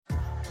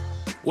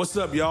What's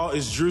up, y'all?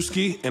 It's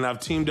Drewski, and I've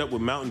teamed up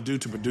with Mountain Dew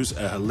to produce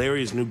a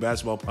hilarious new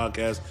basketball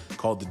podcast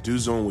called The Dew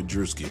Zone with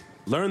Drewski.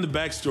 Learn the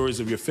backstories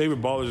of your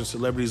favorite ballers and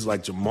celebrities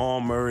like Jamal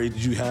Murray.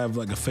 Did you have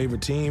like a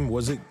favorite team?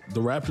 Was it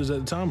the Raptors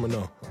at the time or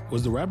no?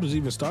 Was the Raptors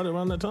even started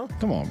around that time?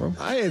 Come on, bro.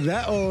 I ain't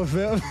that old,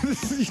 fam.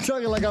 You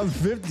talking like I'm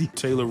 50.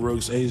 Taylor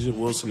Rooks, Asia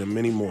Wilson, and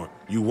many more.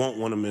 You won't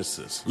want to miss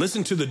this.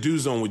 Listen to The Dew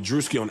Zone with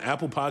Drewski on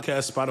Apple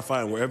Podcasts,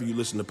 Spotify, and wherever you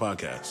listen to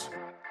podcasts.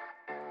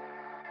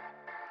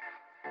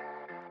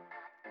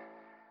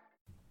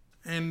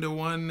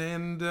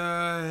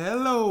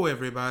 Hello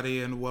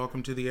everybody, and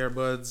welcome to the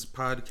Airbuds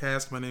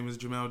podcast. My name is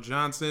Jamel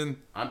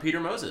Johnson. I'm Peter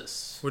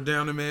Moses. We're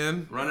down to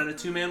man. Running a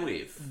two-man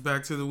weave.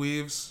 Back to the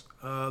weaves.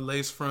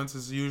 Lace fronts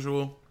as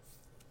usual.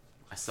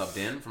 I subbed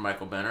in for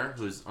Michael Benner,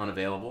 who's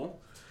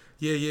unavailable.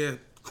 Yeah.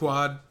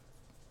 Quad.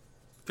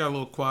 Got a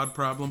little quad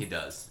problem. He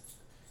does.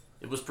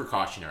 It was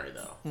precautionary,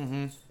 though.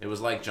 Mm-hmm. It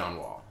was like John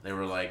Wall. They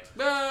were like,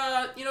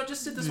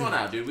 just sit this one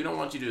out, dude. We don't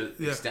want you to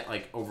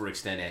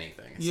overextend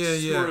anything.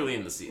 It's too early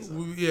in the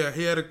season. Yeah,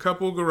 he had a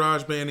couple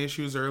GarageBand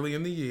issues early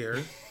in the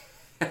year.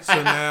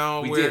 So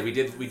now we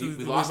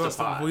lost a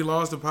pod. We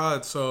lost a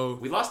pod, so...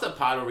 We lost a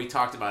pod where we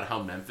talked about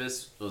how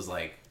Memphis was,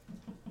 like,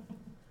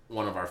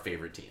 one of our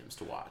favorite teams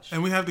to watch.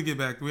 And we have to get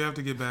back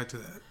to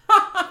that.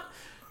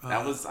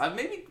 That was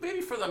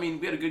maybe for the,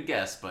 we had a good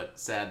guess, but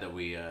sad that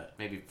we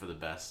maybe for the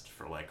best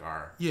for like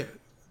our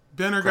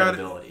Benner got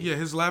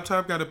his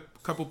laptop got a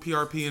couple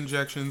PRP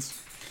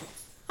injections,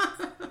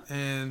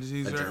 and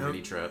he's a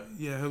Germany trip.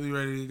 Yeah, he'll be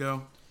ready to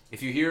go.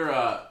 If you hear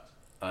a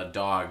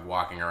dog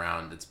walking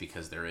around, it's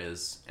because there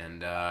is,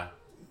 and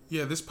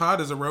this pod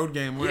is a road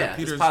game.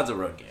 This pod's a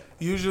road game.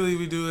 Usually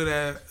we do it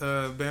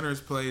at Benner's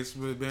place,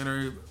 but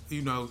Benner,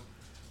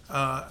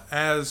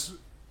 as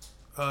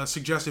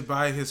suggested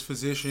by his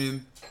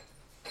physician,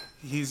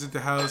 he's at the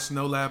house,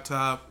 no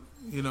laptop,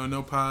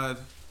 no pod,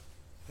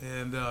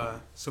 and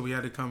so we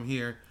had to come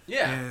here.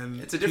 Yeah, and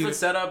it's a different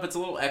setup. It's a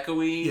little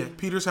echoey. Yeah,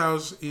 Peter's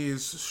house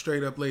is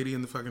straight up Lady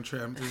in the fucking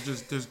Tramp.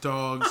 There's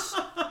dogs.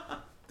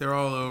 They're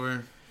all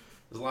over.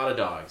 There's a lot of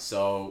dogs.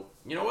 So,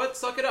 you know what?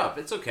 Suck it up.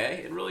 It's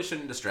okay. It really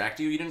shouldn't distract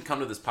you. You didn't come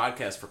to this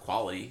podcast for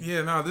quality.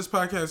 Yeah, no, this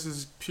podcast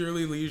is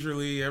purely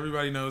leisurely.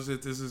 Everybody knows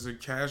it. This is a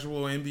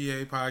casual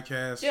NBA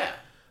podcast. Yeah.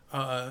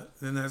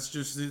 And that's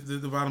just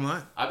the bottom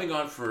line. I've been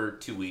gone for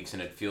 2 weeks,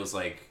 and it feels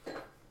like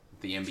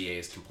the NBA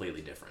is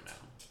completely different now.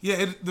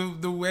 Yeah,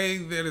 the way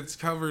that it's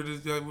covered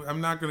is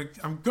I'm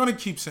gonna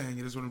keep saying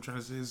it is what I'm trying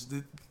to say is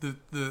the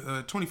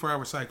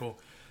 24-hour cycle.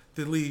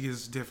 The league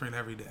is different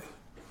every day.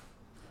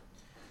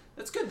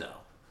 That's good though.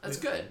 That's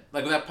good.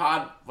 Like that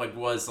pod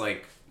was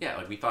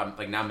we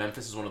thought now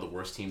Memphis is one of the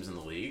worst teams in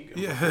the league.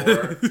 And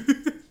before,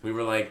 we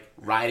were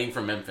riding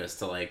from Memphis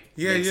to make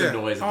some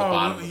noise at the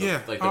bottom of the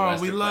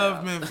Western we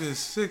love playoffs. Memphis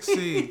 6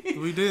 seed.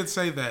 We did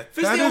say that.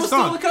 Fizdale was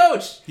still the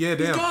coach. Yeah,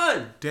 damn. He's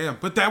gone. Damn,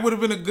 but that would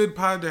have been a good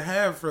pod to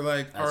have for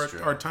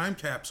our time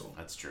capsule.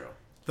 That's true.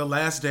 The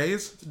last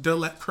days,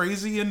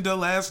 crazy in the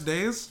last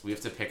days. We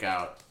have to pick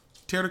out.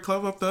 Tear the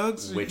club up,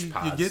 thugs. Which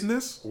pods? You getting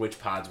this? Which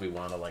pods we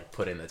want to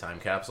put in the time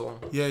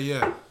capsule?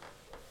 Yeah.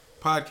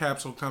 Pod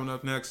capsule coming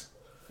up next.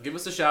 Give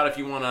us a shout if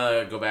you want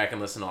to go back and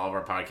listen to all of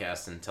our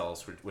podcasts and tell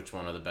us which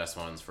one are the best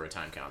ones for a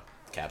time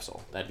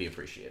capsule. That'd be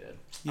appreciated.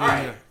 Yeah, all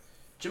right,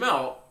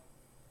 Jamel,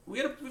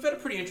 we've had a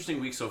pretty interesting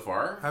week so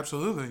far.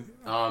 Absolutely.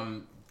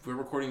 We're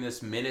recording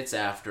this minutes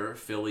after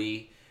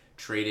Philly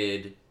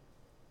traded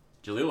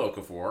Jahlil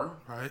Okafor,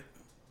 right,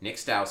 Nick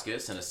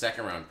Stauskas, and a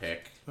second-round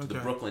pick to the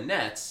Brooklyn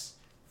Nets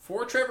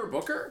for Trevor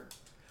Booker.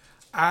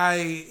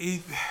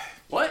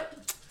 What?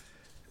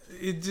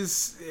 It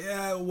just,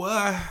 I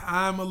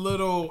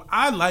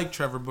like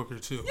Trevor Booker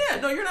too. Yeah,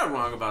 no, you're not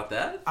wrong about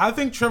that. I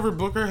think Trevor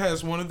Booker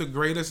has one of the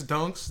greatest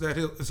dunks that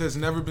has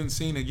never been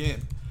seen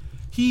again.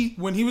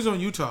 When he was on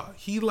Utah,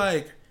 he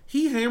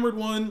hammered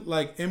one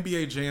like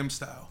NBA Jam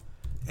style,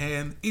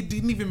 and it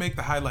didn't even make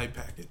the highlight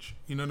package.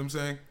 You know what I'm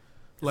saying?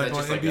 Like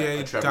on NBA.com.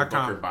 A Trevor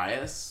Booker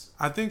bias?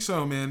 I think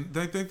so, man.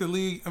 I think the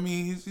league,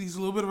 he's a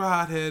little bit of a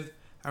hothead.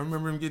 I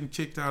remember him getting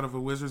kicked out of a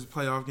Wizards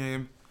playoff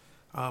game.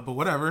 But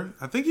whatever.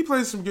 I think he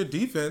plays some good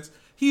defense.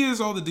 He is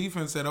all the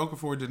defense that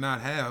Okafor did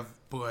not have,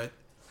 but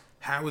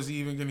how is he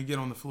even going to get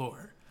on the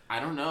floor?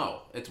 I don't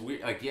know. It's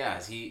weird.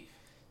 It's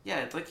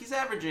he's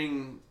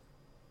averaging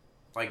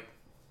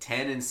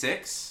 10 and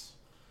 6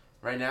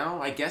 right now.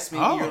 I guess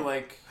maybe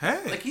you're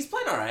hey. He's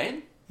playing all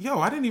right. Yo,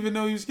 I didn't even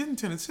know he was getting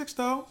 10 and 6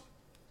 though.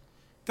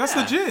 That's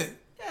legit.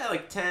 Yeah,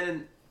 10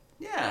 and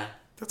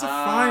That's a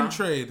fine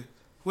trade.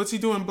 What's he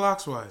doing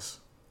blocks wise?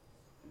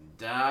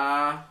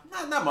 Not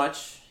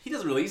much. He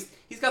doesn't really.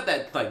 He's got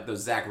that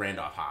those Zach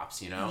Randolph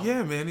hops,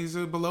 Yeah, man. He's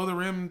a below the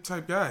rim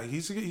type guy.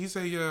 He's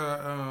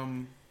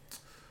a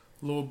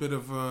little bit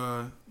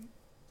of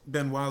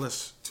Ben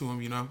Wallace to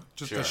him,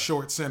 just a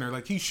short center.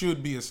 He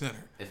should be a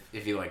center.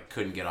 If he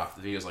couldn't get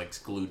off, he was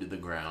glued to the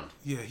ground.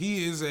 Yeah,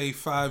 he is a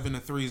 5 and a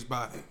 3's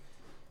body.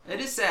 It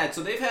is sad.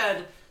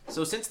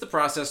 So since the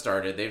process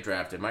started, they've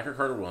drafted Michael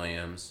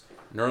Carter-Williams,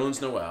 Nerlens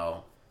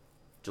Noel,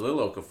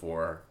 Jahlil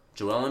Okafor,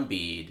 Joel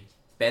Embiid,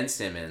 Ben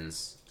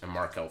Simmons, and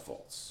Markelle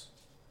Fultz.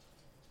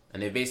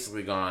 And they've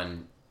basically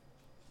gone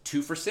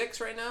 2 for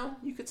 6 right now,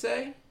 you could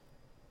say.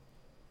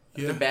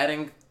 Yeah. They're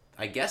batting,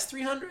 I guess,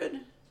 300?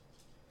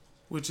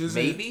 Which is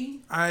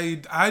maybe?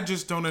 I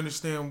just don't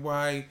understand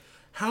why.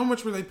 How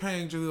much were they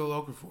paying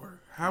Jahlil Okafor?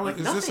 How is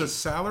nothing. this a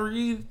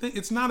salary thing?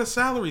 It's not a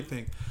salary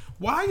thing.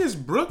 Why is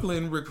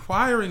Brooklyn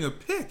requiring a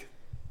pick?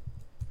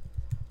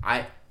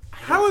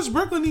 How is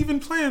Brooklyn even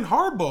playing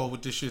hardball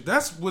with this shit?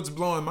 That's what's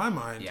blowing my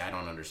mind. Yeah, I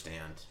don't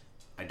understand.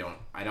 I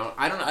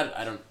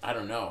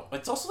don't know.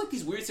 It's also like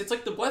these weird. It's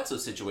like the Bledsoe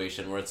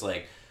situation where it's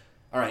like,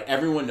 all right,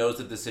 everyone knows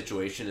that this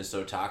situation is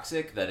so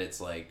toxic that it's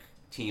like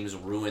teams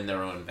ruin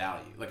their own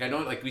value. Like I know,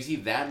 like we see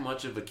that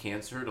much of a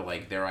cancer to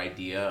like their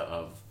idea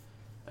of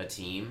a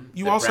team.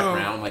 You that also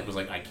Brett Brown was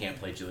like, I can't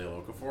play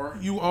Jahlil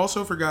Okafor. You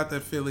also forgot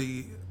that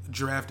Philly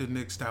drafted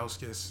Nick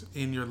Stauskas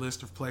in your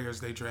list of players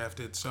they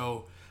drafted.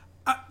 So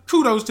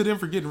kudos to them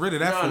for getting rid of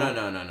that.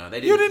 No. They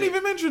didn't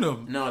even mention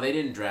him. No, they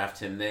didn't draft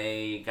him.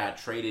 They got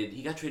traded.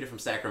 He got traded from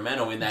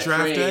Sacramento in that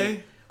draft trade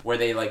day? Where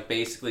they like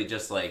basically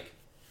just like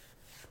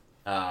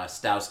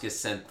Stauskas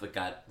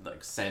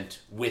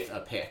sent with a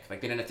pick.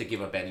 Like they didn't have to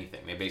give up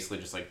anything. They basically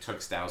just like took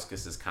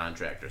Stauskas'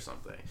 contract or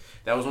something.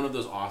 That was one of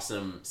those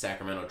awesome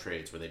Sacramento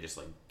trades where they just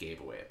like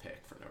gave away a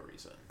pick for no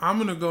reason. I'm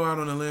gonna go out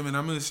on a limb and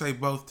I'm gonna say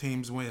both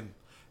teams win.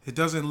 It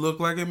doesn't look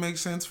like it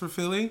makes sense for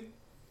Philly,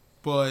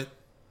 but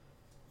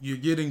you're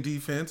getting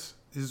defense,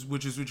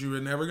 which is what you were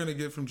never gonna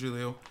get from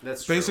Jahlil.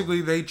 That's true.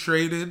 Basically they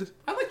traded.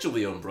 I like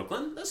Jahlil in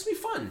Brooklyn. This will be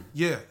fun.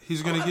 Yeah,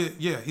 he's gonna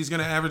he's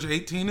gonna average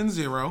 18 and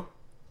 0.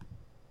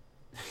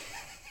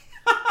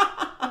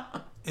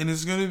 And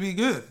it's going to be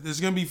good. It's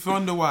going to be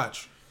fun to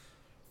watch.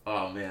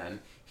 Oh,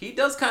 man. He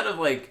does kind of,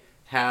 like,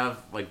 have,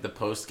 like, the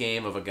post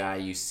game of a guy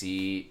you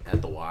see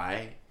at the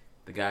Y.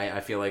 The guy, I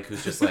feel like,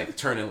 who's just, like,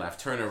 turning left,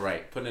 turning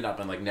right, putting it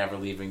up and, like, never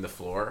leaving the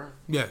floor.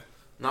 Yeah.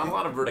 Not a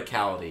lot of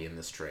verticality in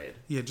this trade.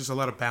 Yeah, just a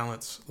lot of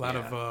balance. A lot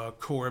of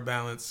core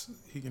balance.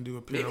 He can do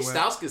a pirouette. Maybe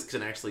Stauskas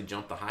can actually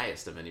jump the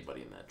highest of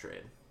anybody in that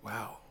trade.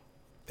 Wow.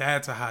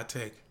 That's a hot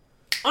take.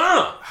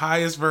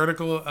 Highest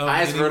vertical of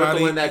highest anybody.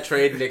 vertical in that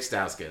trade, Nick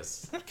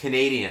Stauskas.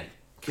 Canadian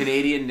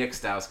Nick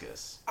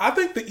Stauskas. I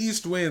think the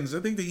East wins.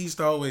 I think the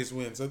East always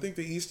wins. I think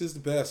the East is the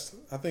best.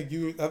 I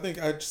think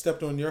I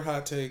stepped on your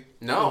hot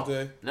take. No,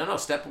 today. no,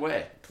 step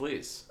away,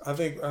 please. I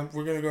think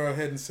we're gonna go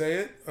ahead and say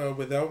it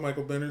without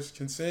Michael Benner's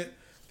consent.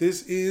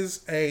 This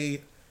is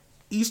a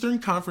Eastern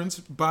Conference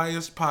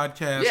biased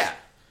podcast. Yeah.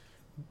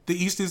 The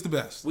East is the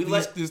best. The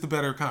East is the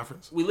better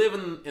conference. We live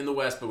in the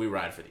West, but we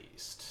ride for the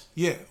East.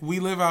 Yeah, we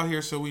live out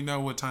here, so we know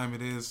what time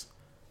it is.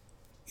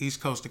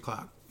 East Coast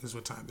o'clock is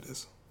what time it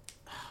is.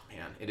 Oh,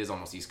 man, it is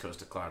almost East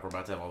Coast o'clock. We're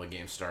about to have all the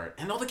games start.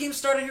 And all the games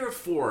started here at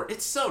 4.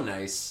 It's so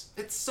nice.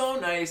 It's so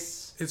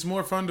nice. It's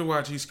more fun to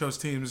watch East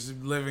Coast teams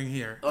living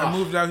here. Ugh. I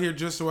moved out here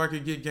just so I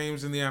could get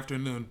games in the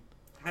afternoon.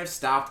 I've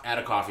stopped at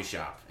a coffee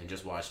shop and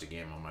just watched a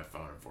game on my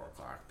phone at 4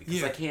 o'clock.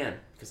 Because I can.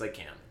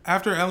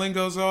 After Ellen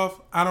goes off,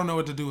 I don't know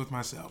what to do with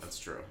myself. That's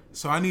true.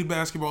 So I need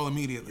basketball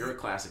immediately. You're a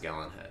classic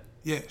Ellen head.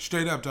 Yeah,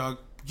 straight up, dog.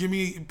 Give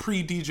me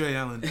pre-DJ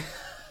Ellen.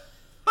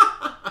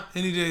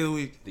 Any day of the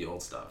week. The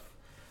old stuff.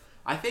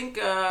 I think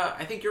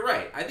you're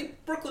right. I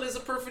think Brooklyn is a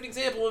perfect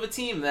example of a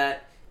team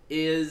that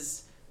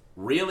is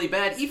really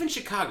bad. Even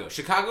Chicago.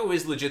 Chicago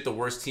is legit the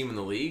worst team in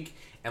the league.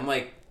 And,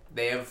 like,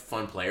 they have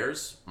fun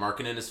players.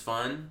 Markkanen is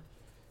fun.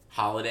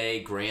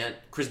 Holiday, Grant.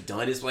 Chris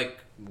Dunn is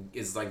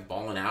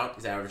balling out.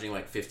 He's averaging,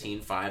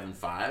 15, 5, and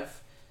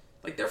 5.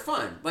 Like, they're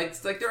fun.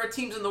 Like there are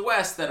teams in the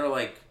West that are,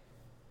 like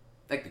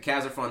the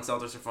Cavs are fun,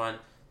 Celtics are fun.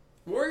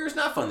 Warriors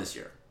not fun this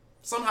year.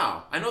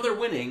 Somehow. I know they're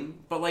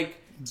winning, but,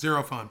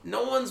 zero fun.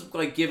 No one's,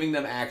 giving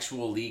them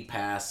actual league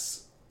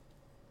pass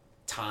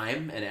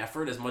time and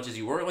effort as much as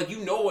you were.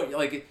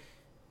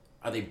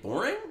 Are they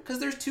boring? Because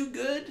they're too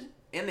good?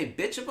 And they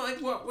bitch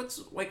about, what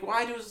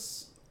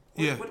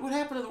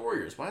happened to the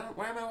Warriors? Why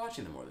am I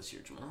watching them more this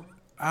year, Jamal?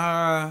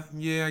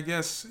 Yeah, I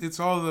guess it's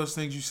all of those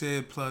things you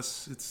said,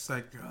 plus it's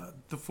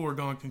the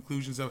foregone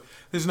conclusions of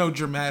there's no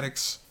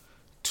dramatics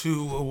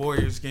to a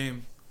Warriors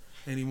game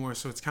anymore,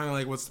 so it's kind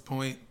of what's the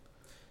point?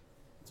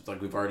 It's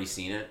like we've already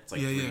seen it. It's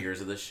 3 years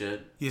of this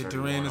shit. Yeah,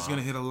 Durant is going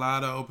to hit a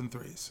lot of open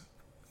threes,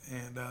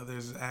 and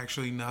there's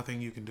actually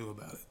nothing you can do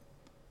about it.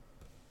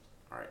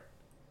 All right.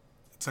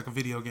 It's like a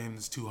video game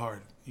that's too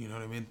hard. You know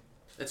what I mean?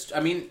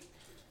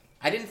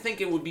 I didn't think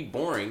it would be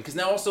boring, because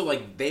now also,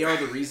 they are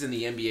the reason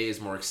the NBA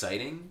is more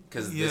exciting,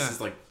 because this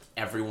is,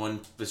 everyone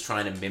was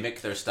trying to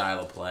mimic their style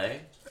of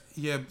play.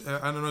 Yeah,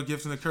 I don't know,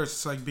 gift and the curse.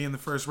 It's like being the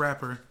first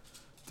rapper.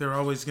 They're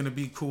always going to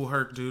be cool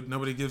Herc, dude.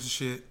 Nobody gives a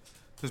shit.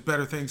 There's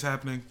better things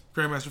happening.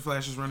 Grandmaster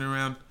Flash is running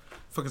around,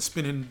 fucking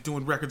spinning,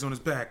 doing records on his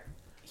back.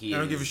 I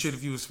don't give a shit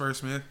if he was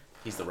first, man.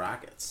 He's the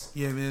Rockets.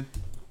 Yeah, man.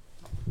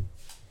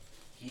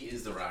 He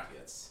is the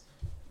Rockets.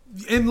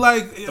 And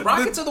the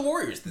Rockets are the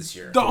Warriors this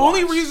year. The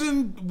only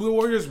reason the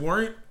Warriors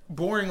weren't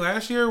boring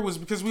last year was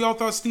because we all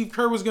thought Steve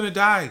Kerr was gonna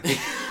die.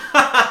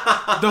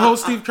 The whole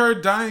Steve Kerr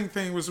dying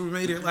thing was what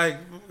made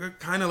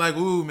it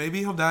ooh, maybe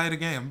he'll die at a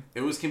game.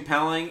 It was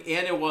compelling,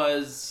 and it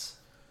was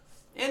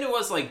And it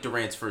was like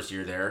Durant's first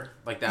year there.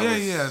 Like that.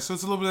 Yeah. So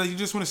it's a little bit like you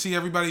just want to see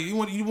everybody. You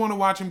want to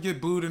watch him get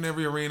booed in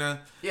every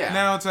arena. Yeah.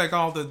 Now it's like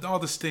all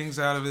the stings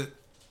out of it.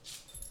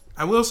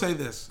 I will say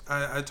this.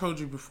 I told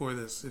you before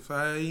this. If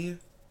I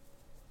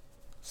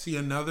see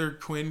another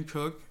Quinn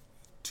Cook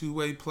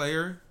two-way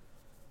player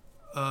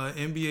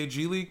NBA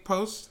G League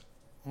post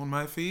on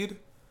my feed,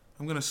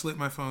 I'm gonna slit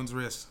my phone's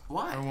wrist.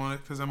 Why? I want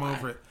it because I'm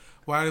over it.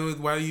 Why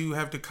do you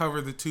have to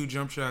cover the 2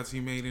 jump shots he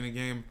made in a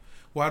game?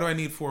 Why do I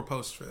need 4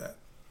 posts for that?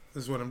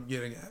 Is what I'm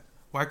getting at.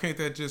 Why can't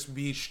that just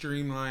be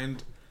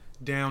streamlined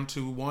down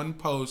to 1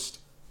 post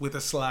with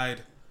a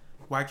slide?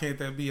 Why can't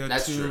that be a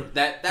That's 2? true.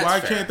 That's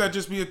why fair. can't that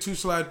just be a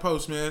 2-slide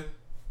post, man?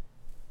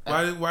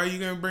 Why are you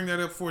gonna bring that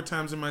up 4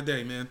 times in my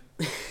day, man?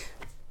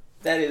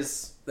 That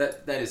is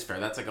fair.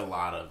 That's like a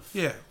lot of.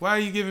 Yeah. Why are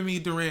you giving me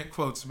Durant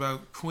quotes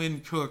about Quinn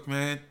Cook,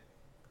 man?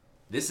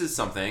 This is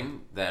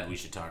something that we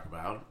should talk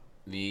about.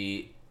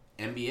 The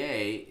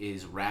NBA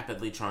is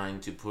rapidly trying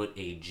to put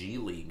a G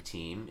League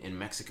team in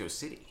Mexico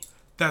City.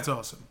 That's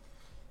awesome.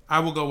 I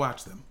will go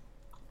watch them.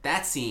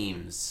 That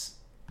seems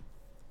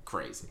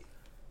crazy.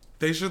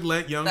 They should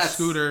let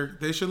Scooter.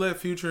 They should let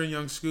Future and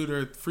Young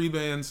Scooter, free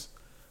bands.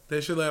 They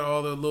should let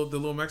all the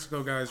little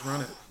Mexico guys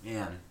run it.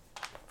 Man,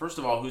 first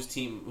of all,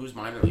 whose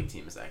minor league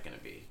team is that going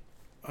to be?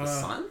 The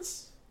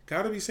Suns?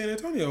 Gotta be San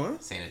Antonio, huh?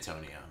 San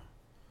Antonio,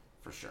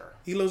 for sure.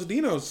 Elos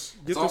Dinos.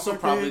 It's also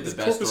probably the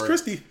best. Corpus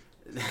Christi.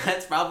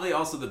 That's probably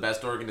also the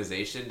best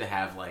organization to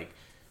have like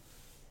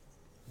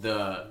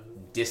the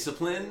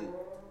discipline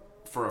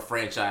for a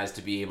franchise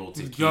to be able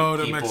to keep go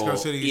to people Mexico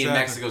City, in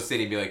Mexico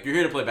City and be like, you're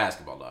here to play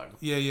basketball, dog.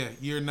 Yeah.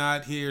 You're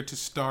not here to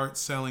start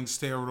selling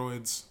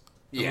steroids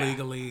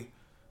illegally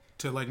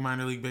to like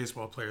minor league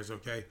baseball players,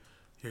 okay?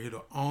 You're here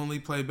to only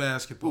play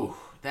basketball. Ooh,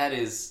 that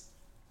is,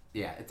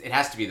 it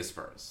has to be the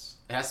Spurs.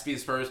 It has to be the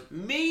Spurs.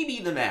 Maybe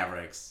the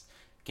Mavericks.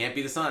 Can't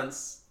be the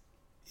Suns.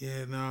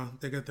 Yeah, no,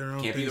 they got their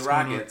own. Can't be the things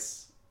going on.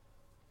 Rockets.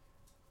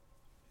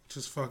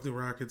 Just fuck the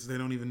Rockets. They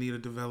don't even need a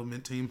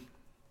development team.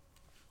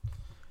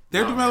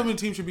 Their development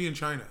team should be in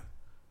China.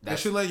 They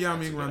should let Yao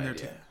Ming run their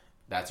team.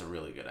 That's a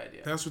really good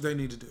idea. That's what they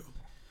need to do.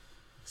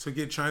 So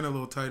get China a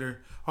little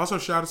tighter. Also,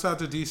 shout us out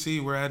to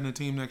DC. We're adding a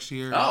team next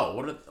year. Oh,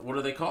 what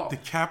are they called? The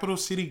Capital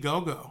City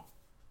Go-Go.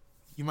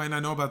 You might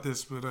not know about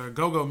this, but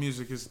go-go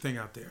music is a thing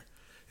out there.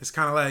 It's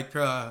kind of like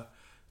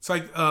it's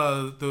like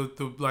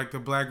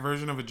the black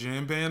version of a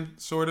jam band,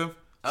 sort of.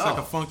 It's like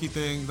a funky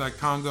thing, like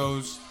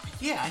congos.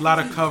 Yeah, a lot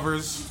of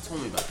covers. You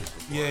told me about this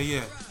before.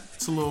 Yeah.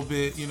 It's a little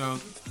bit,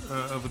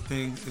 of a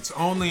thing. It's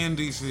only in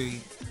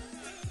DC,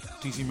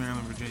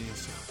 Maryland, Virginia.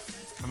 So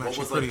I'm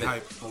actually pretty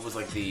hyped. What was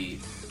like the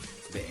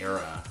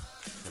era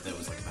that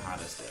was like the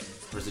hottest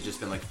in? Or has it just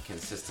been like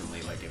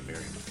consistently like a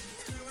very?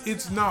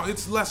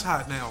 It's less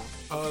hot now.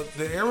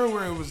 The era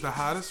where it was the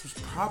hottest was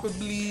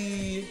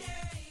probably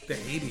the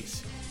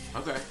 80s.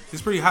 Okay.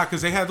 It's pretty hot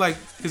because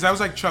that was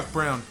like Chuck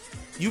Brown.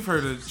 You've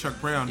heard of Chuck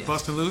Brown, yes.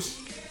 Bustin' Loose.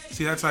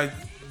 See, that's like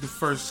the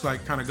first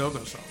like kind of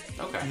go-go song.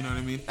 Okay. You know what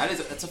I mean?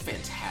 That's a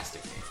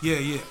fantastic name.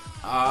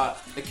 Yeah.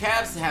 The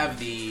Cavs have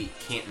the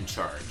Canton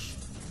Charge,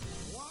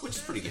 which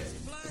is pretty good.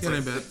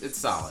 Ain't bad. It's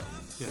solid.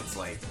 Yeah. It's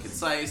like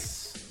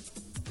concise.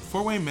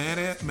 Four-way Mad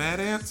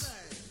Ants.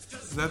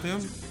 Is that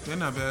them? They're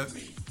not bad.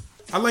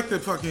 I like the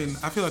fucking.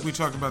 I feel like we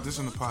talked about this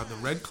in the pod. The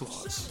Red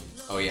Claws.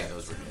 Oh yeah,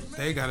 those were good.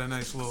 They got a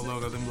nice little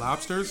logo. Them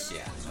lobsters.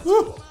 Yeah, that's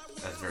Woo. cool.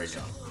 That's very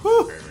dope.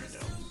 Woo. Very, very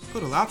dope.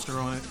 Put a lobster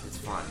on it. It's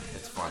fun.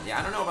 Yeah,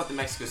 I don't know about the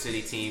Mexico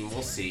City team.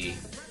 We'll see.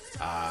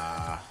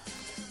 I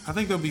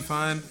think they'll be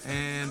fine,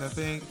 and I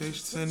think they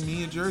should send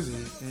me a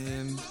jersey,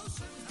 and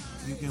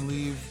you can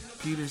leave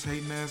Peter's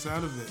hating ass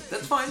out of it.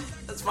 That's fine.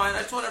 I just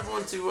want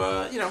everyone to,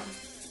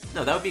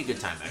 no, that would be a good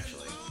time,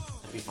 actually.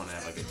 It'd be fun to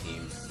have, like, a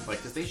team. Like,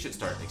 because they should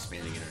start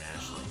expanding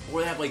internationally.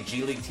 Or have, like,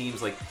 G League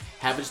teams, like,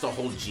 have just a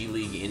whole G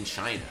League in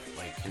China,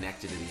 like,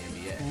 connected to the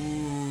NBA.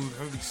 Ooh,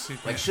 that would be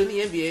sick. Like, shouldn't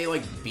the NBA,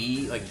 like,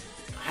 be, like,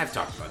 I've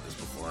talked about this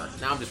before.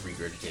 Now I'm just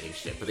regurgitating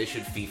shit, but they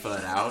should FIFA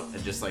it out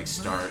and just, like,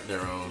 start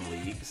their own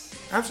leagues.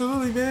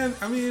 Absolutely, man.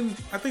 I mean,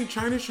 I think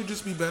China should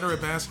just be better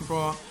at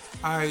basketball.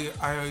 I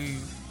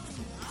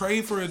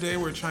pray for a day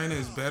where China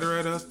is better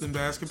at us than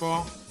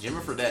basketball.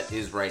 Jimmer Fredette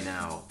is right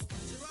now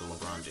the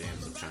LeBron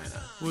James of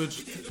China.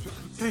 Which,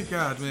 thank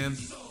God, man.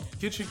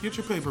 Get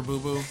your paper,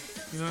 boo-boo.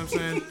 You know what I'm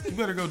saying? You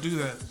better go do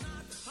that.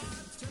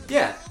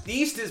 Yeah, the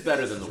East is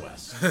better than the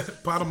West.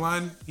 Bottom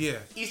line, yeah.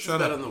 East is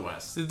better than the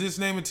West. Just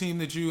name a team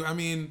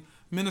that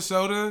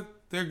Minnesota,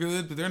 they're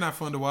good, but they're not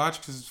fun to watch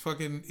because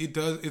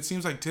it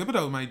seems like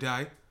Thibodeau might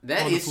die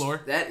on the floor.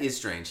 That is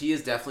strange. He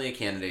is definitely a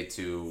candidate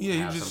to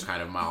have some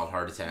kind of mild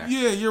heart attack.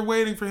 Yeah, you're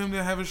waiting for him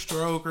to have a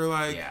stroke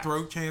or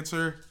throat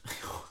cancer.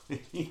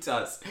 He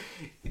does.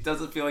 It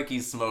doesn't feel like he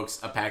smokes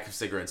a pack of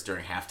cigarettes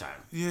during halftime.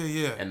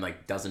 Yeah. And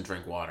like doesn't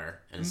drink water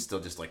and is still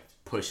just like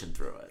pushing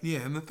through it. Yeah,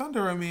 and the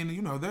Thunder, I mean,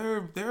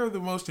 they're the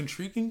most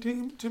intriguing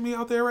team to me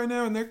out there right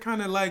now, and they're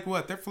kind of like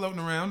what? They're floating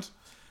around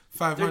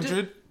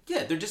 500.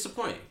 They're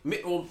disappointing.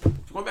 Well,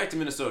 going back to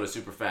Minnesota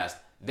super fast,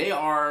 they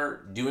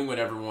are doing what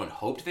everyone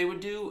hoped they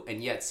would do,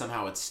 and yet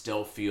somehow it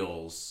still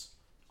feels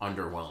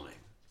underwhelming.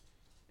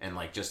 and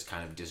like just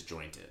kind of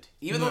disjointed.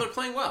 Even though they're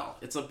playing well,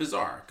 it's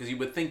bizarre because you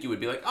would think you would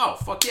be like, oh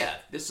fuck yeah,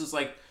 this is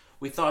like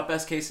we thought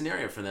best case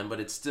scenario for them, but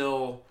it's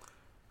still.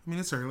 I mean,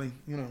 it's early,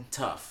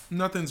 Tough.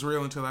 Nothing's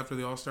real until after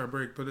the All-Star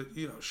break, but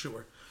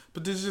sure.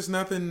 But there's just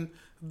nothing.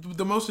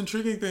 The most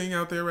intriguing thing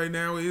out there right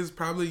now is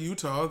probably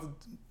Utah,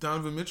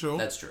 Donovan Mitchell.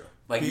 That's true.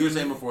 Like you were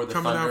saying before, the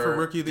coming Thunder, out for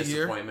Rookie of the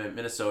Year. disappointment,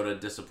 Minnesota,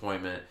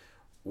 disappointment,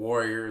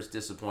 Warriors,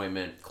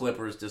 disappointment,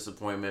 Clippers,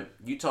 disappointment.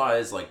 Utah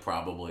is like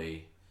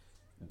probably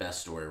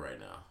best story right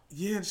now.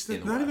 Yeah, it's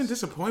not even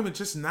disappointment,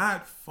 just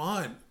not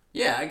fun.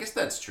 Yeah, I guess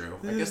that's true.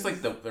 I guess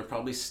like they're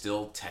probably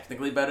still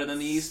technically better than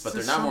the East, but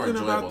they're not more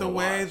enjoyable about the to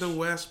way watch. the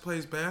West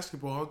plays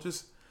basketball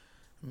just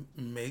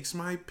makes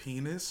my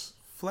penis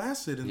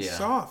flaccid and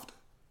soft.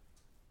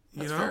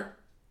 That's fair.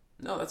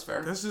 No, that's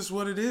fair. That's just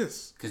what it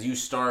is. Because you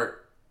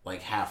start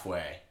like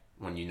halfway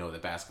when you know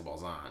that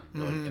basketball's on,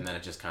 and then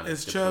it just kind of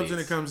it's chubs and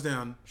it comes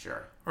down.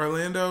 Sure.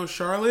 Orlando,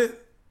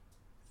 Charlotte.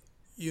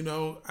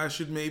 I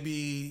should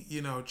maybe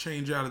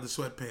change out of the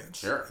sweatpants.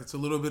 Sure. It's a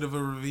little bit of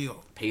a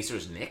reveal.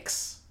 Pacers,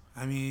 Knicks.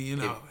 I mean,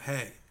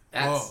 hey.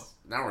 That's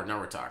now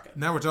we're talking.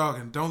 Now we're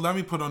talking. Don't let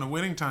me put on a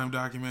Winning Time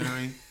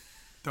documentary.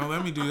 Don't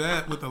let me do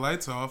that with the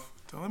lights off.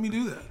 Don't let me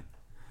do that.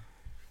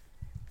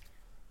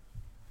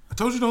 I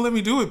told you don't let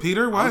me do it,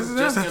 Peter. Why is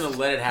that? I'm just gonna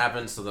let it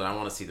happen so that I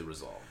want to see the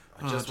result.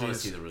 I just want to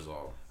see the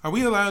result. Are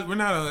we allowed? We're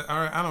not.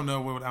 I don't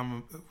know what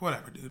I'm.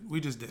 Whatever, dude. We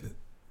just did it.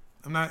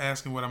 I'm not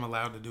asking what I'm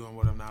allowed to do and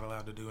what I'm not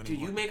allowed to do anymore. Dude,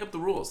 you make up the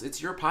rules.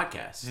 It's your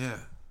podcast. Yeah,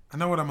 I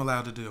know what I'm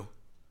allowed to do.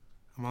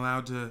 I'm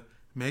allowed to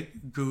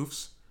make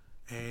goofs,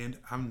 and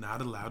I'm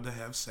not allowed to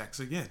have sex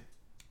again.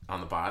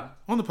 On the pod?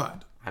 On the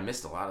pod. I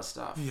missed a lot of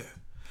stuff. Yeah.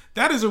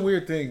 That is a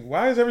weird thing.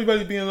 Why is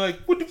everybody being like,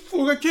 what the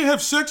fuck, I can't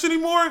have sex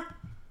anymore?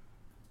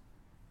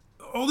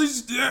 All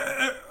these...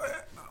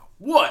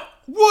 What?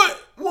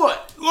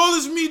 All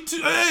this Me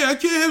Too. Hey, I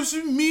can't have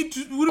some Me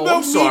Too. What about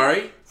I'm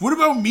sorry. What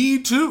about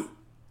Me Too?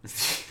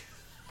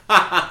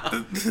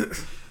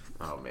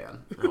 Oh,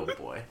 man. Oh,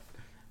 boy.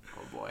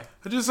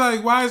 I'm just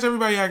like, why is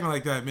everybody acting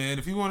like that, man?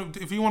 If you want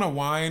to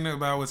whine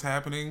about what's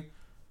happening,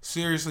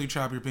 seriously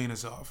chop your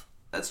penis off.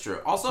 That's true.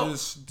 Also,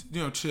 just,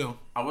 chill.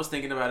 I was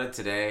thinking about it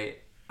today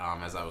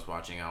as I was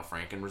watching Al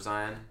Franken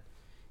resign.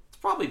 It's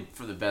probably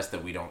for the best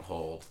that we don't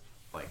hold,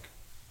 like,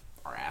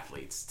 our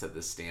athletes to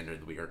the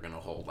standard that we are going to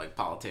hold, like,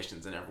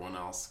 politicians and everyone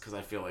else, because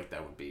I feel like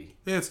that would be...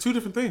 Yeah, it's two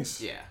different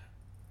things. Yeah.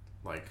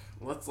 Like,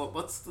 let's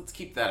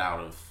keep that out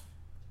of...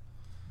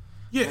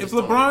 Yeah, if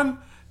LeBron...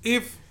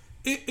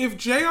 If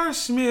J.R.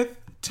 Smith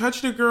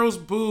touched a girl's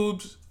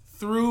boobs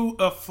through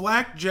a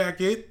flak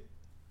jacket,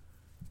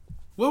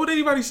 what would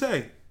anybody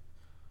say?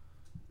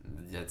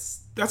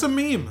 That's a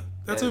meme.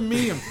 That's a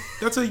meme.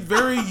 That's a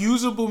very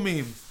usable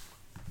meme.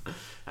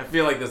 I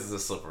feel like this is a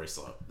slippery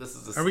slope.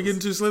 Are we getting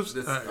two slips?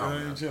 All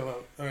right, chill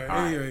out. All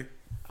right, anyway.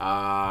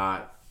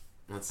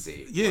 Let's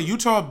see. Yeah,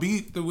 Utah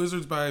beat the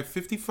Wizards by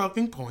 50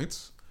 fucking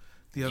points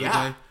the other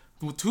day.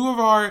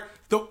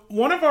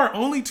 One of our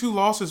only two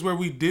losses where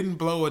we didn't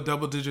blow a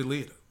double-digit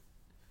lead.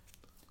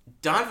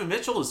 Donovan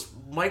Mitchell is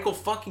Michael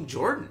fucking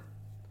Jordan.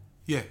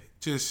 Yeah,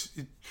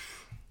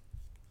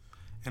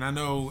 and I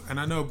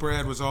know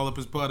Brad was all up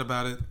his butt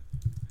about it.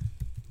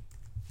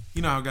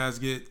 You know how guys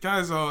get.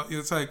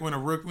 It's like when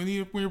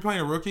you're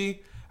playing a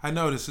rookie, I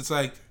noticed it's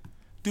like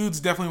dudes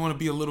definitely want to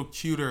be a little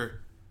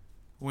cuter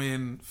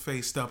when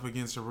faced up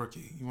against a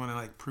rookie. You want to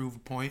like prove a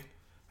point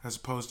as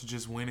opposed to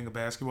just winning a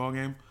basketball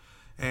game.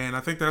 And I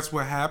think that's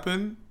what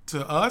happened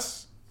to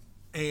us.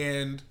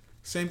 And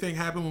same thing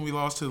happened when we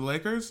lost to the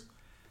Lakers.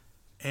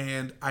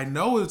 And I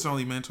know it's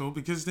only mental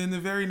because then the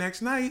very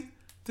next night,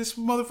 this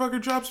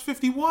motherfucker drops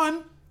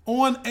 51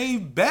 on a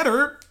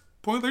better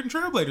Portland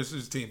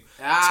Trailblazers team.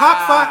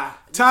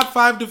 Top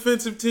five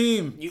defensive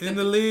team in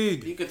the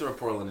league. You could throw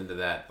Portland into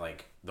that.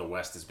 Like, the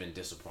West has been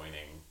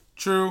disappointing.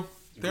 True.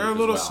 They're a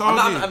little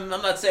soggy. I'm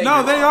not saying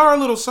no, they are a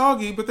little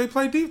soggy, but they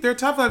play deep. They're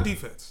top 5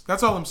 defense.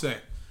 That's all I'm saying.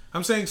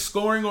 I'm saying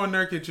scoring on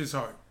Nurkic is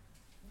hard.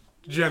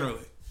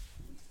 Generally.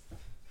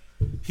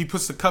 He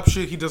puts the cup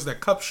shit. He does that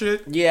cup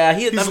shit. Yeah.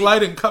 He's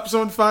lighting cups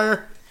on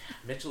fire.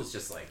 Mitchell's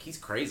just like, he's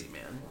crazy,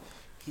 man.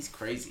 He's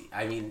crazy.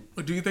 I mean...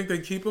 Do you think they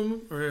keep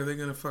him? Or are they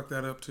going to fuck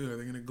that up, too? Are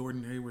they going to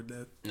Gordon Hayward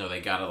that? No,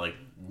 they got to, like,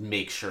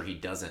 make sure he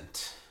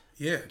doesn't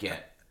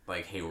get,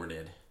 like,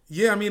 Haywarded.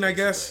 Yeah, I mean,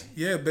 basically. I guess...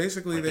 Yeah,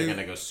 basically like they're going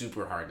to go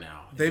super hard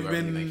now. They've do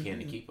everything they can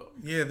to keep him.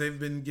 Yeah, they've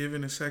been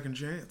given a second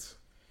chance.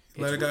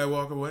 Let a guy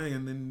walk away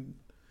and then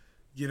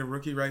get a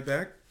rookie right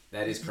back.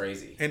 That is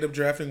crazy. End up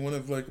drafting one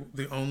of, like,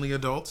 the only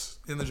adults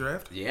in the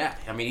draft. Yeah.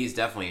 I mean, he's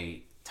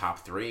definitely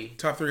top 3.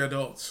 Top 3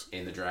 adults.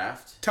 In the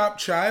draft. Top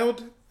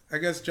child... I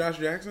guess Josh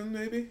Jackson,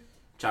 maybe?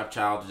 Top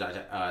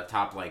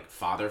like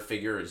father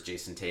figure is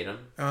Jason Tatum.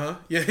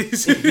 Yeah,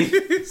 he's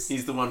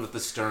the one with the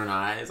stern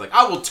eyes. Like,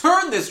 I will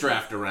turn this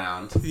draft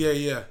around.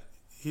 Yeah.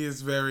 He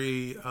is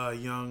very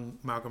young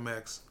Malcolm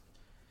X.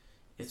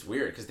 It's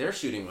weird because they're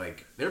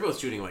both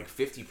shooting like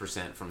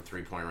 50% from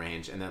 3-point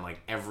range, and then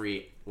like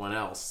everyone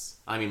else.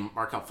 I mean,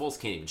 Markelle Fultz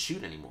can't even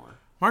shoot anymore.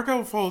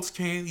 Markelle Fultz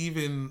can't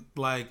even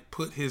like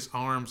put his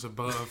arms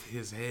above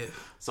his head.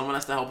 Someone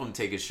has to help him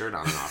take his shirt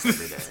on and off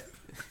every day.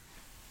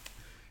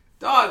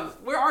 Dog,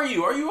 where are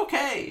you? Are you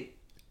okay?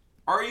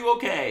 Are you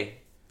okay?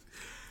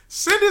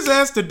 Send his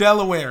ass to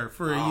Delaware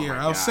for a year. my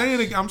I'm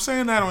gosh.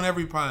 saying that on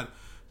every pod.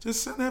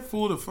 Just send that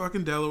fool to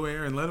fucking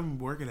Delaware and let him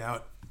work it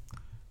out.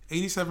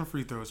 87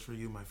 free throws for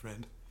you, my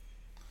friend.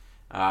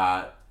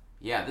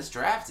 Yeah, this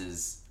draft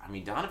is. I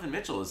mean, Donovan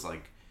Mitchell is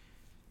like,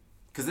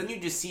 because then you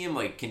just see him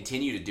like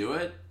continue to do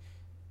it,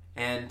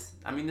 and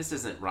I mean, this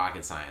isn't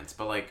rocket science,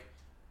 but like,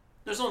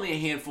 there's only a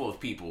handful of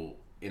people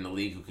in the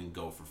league who can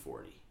go for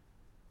 40,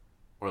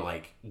 or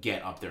like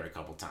get up there a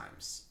couple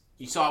times.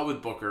 You saw it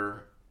with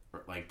Booker,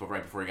 like, but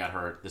right before he got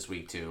hurt this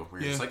week too,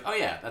 where you're just like, oh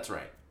yeah, that's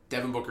right.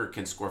 Devin Booker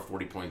can score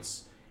 40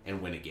 points and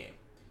win a game.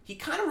 He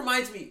kind of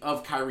reminds me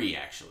of Kyrie,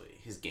 actually,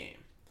 his game.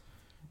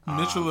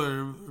 Mitchell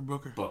or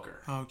Booker?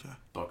 Booker. Oh, okay.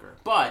 Booker.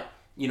 But,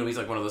 you know, he's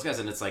like one of those guys,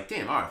 and it's like,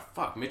 damn, all right,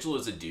 fuck. Mitchell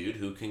is a dude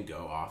who can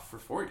go off for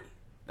 40.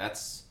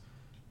 That's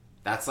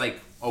like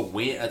a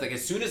win. Like,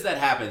 as soon as that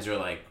happens, you're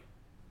like,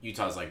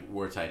 Utah's like,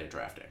 we're tight at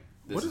drafting.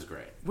 This is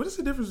great. What is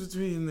the difference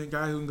between the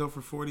guy who can go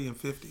for 40 and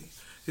 50?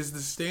 Is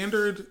the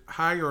standard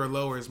higher or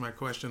lower is my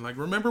question. Like,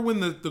 remember when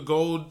the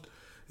gold,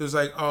 it was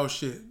like, oh,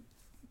 shit,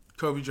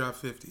 Kobe dropped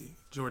 50,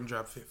 Jordan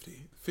dropped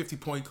 50,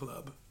 50-point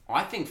club. Well,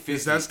 I think 50...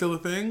 Is that still a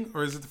thing,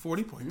 or is it the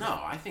 40-point? No,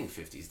 I think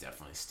 50 is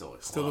definitely still a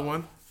club. Still the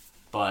one?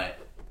 But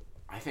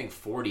I think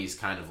 40 is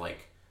kind of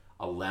like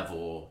a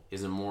level,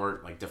 is a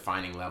more like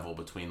defining level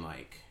between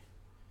like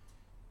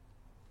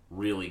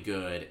really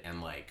good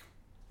and like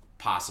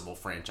possible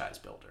franchise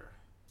builder.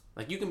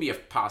 Like you can be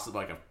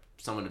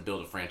someone to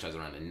build a franchise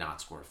around and not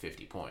score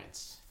 50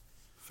 points.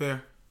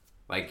 Fair.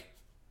 Like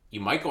you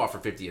might go off for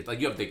 50. Like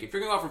you have to think, if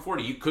you're going to go off for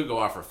 40, you could go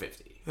off for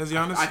 50. Has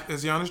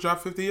Giannis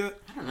dropped 50 yet?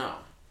 I don't know.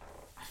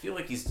 I feel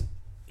like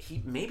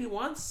he maybe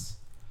once.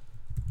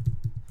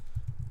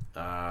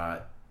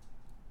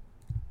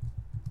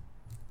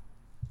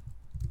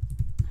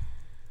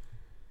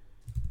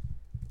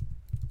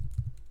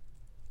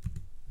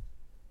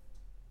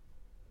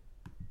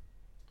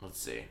 Let's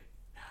see.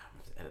 I'm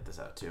going to edit this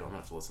out too. I'm going to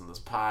have to listen to this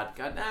pod.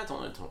 God, it's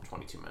only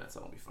 22 minutes.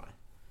 That'll be fine.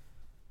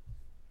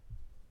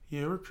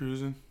 Yeah, we're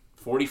cruising.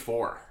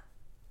 44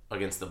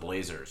 against the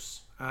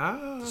Blazers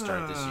to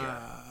start this year.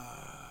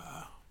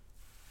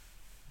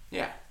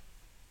 Yeah.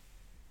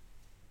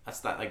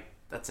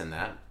 That's in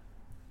that.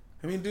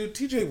 I mean, dude,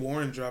 TJ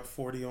Warren dropped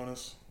 40 on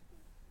us.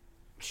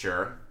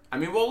 Sure. I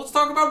mean, well, let's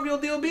talk about Real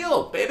Deal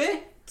Beal,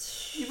 baby.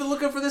 You've been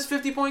looking for this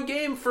 50-point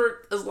game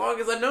for as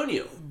long as I've known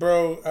you.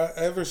 Bro,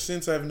 ever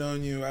since I've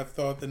known you, I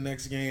thought the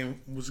next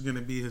game was going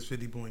to be his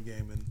 50-point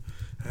game.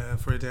 And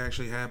for it to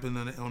actually happen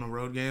on a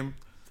road game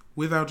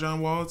without John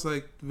Wall, it's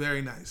like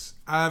very nice.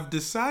 I've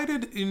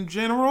decided in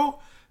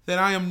general that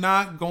I am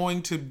not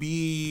going to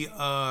be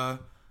a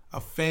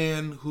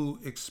fan who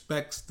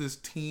expects this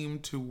team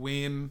to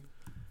win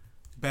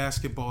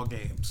basketball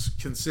games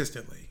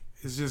consistently.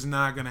 It's just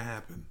not going to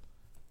happen.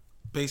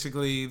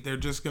 Basically, they're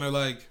just going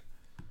to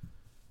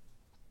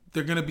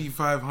they're going to be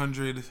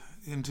 500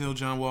 until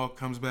John Wall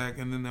comes back,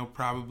 and then they'll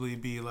probably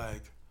be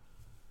like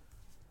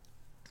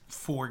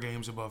 4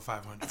 games above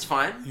 500. That's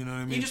fine. You know what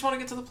I mean? You just want to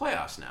get to the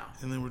playoffs now.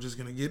 And then we're just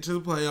going to get to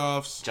the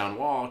playoffs. John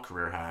Wall,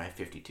 career high,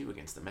 52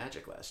 against the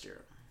Magic last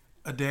year.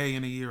 A day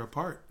and a year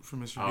apart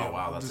from Mr. Oh, Beal.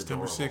 wow, that's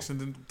December adorable. 6th and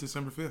then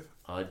December 5th.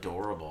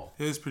 Adorable.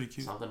 It is pretty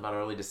cute. Something about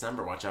early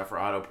December. Watch out for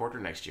Otto Porter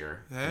next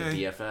year. Hey.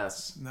 The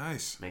DFS.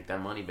 Nice. Make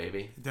that money,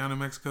 baby. Down in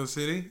Mexico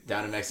City.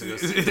 Down in Mexico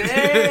City.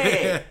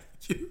 Hey!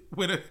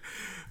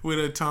 with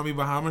a Tommy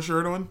Bahama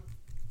shirt on.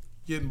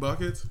 Getting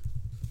buckets.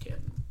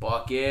 Getting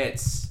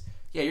buckets.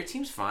 Yeah, your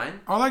team's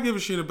fine. All I give a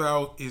shit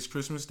about is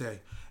Christmas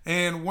Day.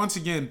 And once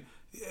again,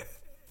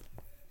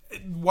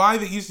 why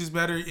the East is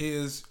better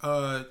is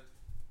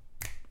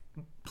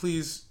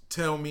please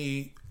tell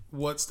me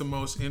what's the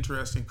most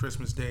interesting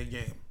Christmas Day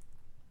game.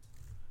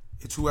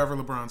 It's whoever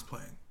LeBron's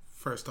playing,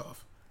 first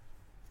off.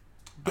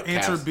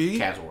 Answer B.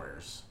 Cavs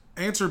Warriors.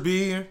 Answer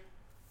B.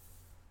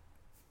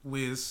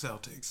 Wiz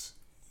Celtics.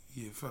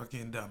 You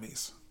fucking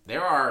dummies.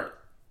 There are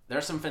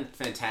some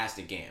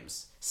fantastic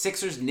games.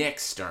 Sixers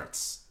Knicks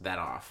starts that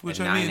off at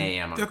 9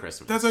 a.m. on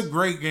Christmas. That's a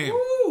great game.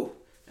 Woo!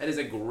 That is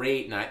a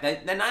great night.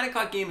 That 9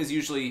 o'clock game is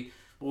usually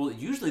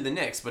the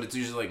Knicks, but it's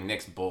usually like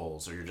Knicks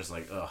Bulls, or you're just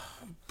like, ugh.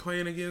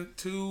 Playing against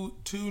two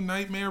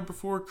Nightmare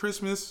Before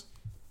Christmas-esque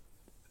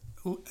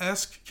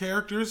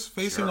characters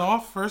facing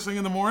off first thing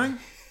in the morning.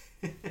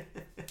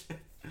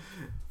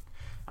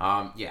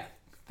 Yeah.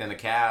 Then the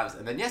Cavs,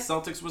 and then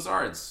Celtics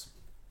Wizards.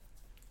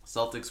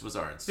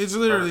 It's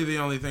literally the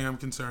only thing I'm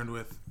concerned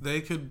with.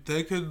 They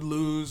could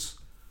lose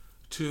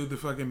to the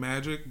fucking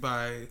Magic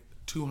by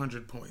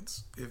 200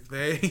 points if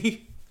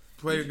they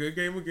play a good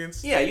game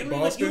against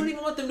Boston. You don't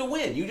even want them to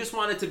win. You just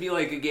want it to be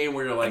like a game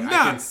where you're like, I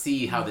can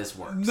see how this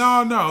works.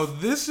 No.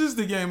 This is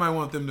the game I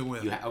want them to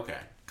win. Okay.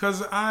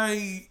 Because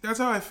that's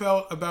how I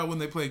felt about when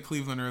they played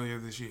Cleveland earlier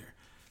this year.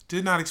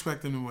 Did not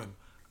expect them to win.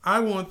 I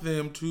want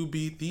them to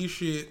beat the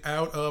shit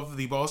out of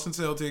the Boston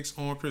Celtics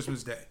on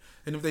Christmas Day.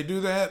 And if they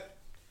do that,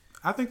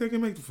 I think they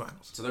can make the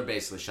finals. So they're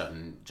basically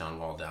shutting John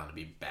Wall down to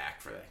be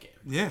back for that game.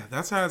 Yeah,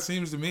 that's how it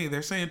seems to me.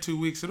 They're saying 2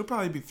 weeks. It'll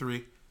probably be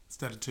 3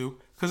 instead of 2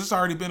 because it's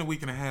already been a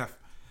week and a half,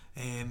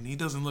 and he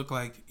doesn't look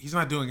like he's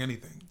not doing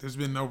anything. There's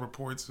been no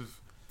reports of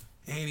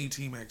any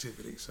team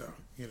activity, so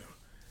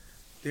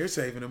they're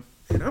saving him,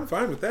 and I'm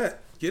fine with that.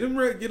 Get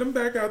him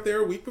back out there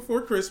a week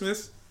before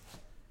Christmas,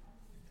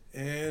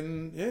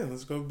 and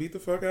let's go beat the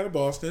fuck out of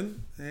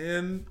Boston,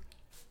 and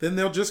then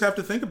they'll just have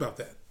to think about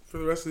that for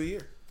the rest of the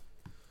year.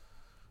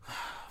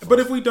 But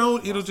if we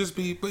don't,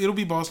 it'll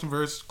be Boston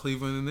versus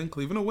Cleveland, and then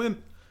Cleveland will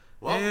win.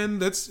 Well,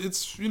 and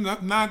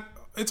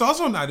it's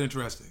also not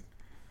interesting.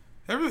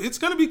 It's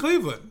going to be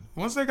Cleveland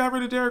once they got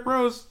rid of Derrick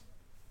Rose.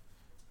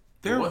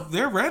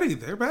 They're ready.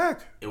 They're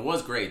back. It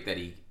was great that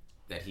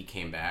he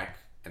came back,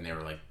 and they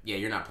were like, "Yeah,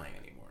 you're not playing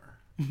anymore.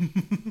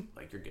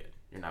 Like you're good.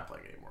 You're not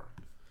playing anymore."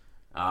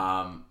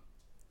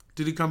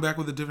 Did he come back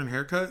with a different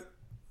haircut,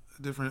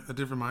 a different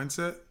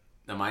mindset?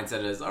 The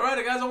mindset is, "All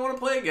right, guys, I want to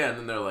play again,"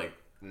 and they're like,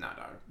 "Nah,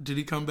 dog." Did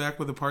he come back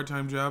with a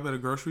part-time job at a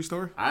grocery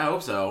store? I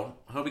hope so.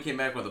 I hope he came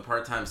back with a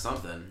part-time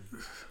something.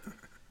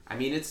 I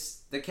mean,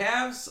 the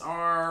Cavs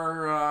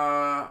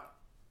are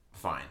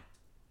fine,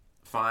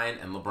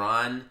 and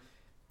LeBron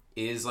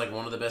is like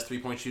one of the best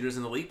 3-point shooters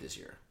in the league this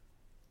year.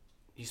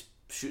 He's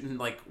shooting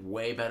like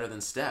way better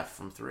than Steph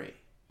from 3,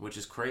 which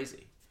is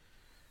crazy.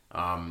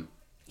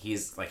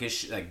 He's like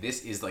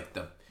this is like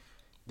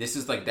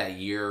that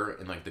year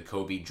in like the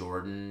Kobe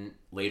Jordan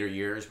later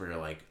years where you're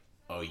like,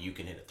 oh, you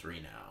can hit a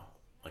 3 now,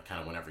 like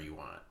kind of whenever you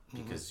want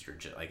because you're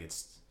just like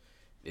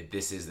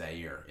this is that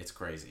year. It's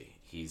crazy.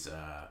 He's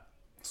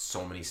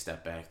so many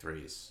step back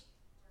threes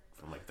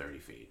from like 30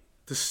 feet.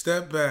 The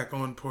step back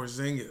on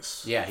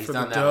Porzingis. Yeah, he's for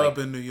done the that dub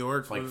like, in New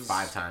York like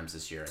 5 times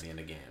this year at the end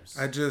of games.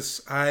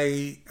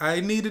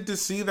 I needed to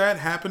see that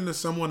happen to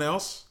someone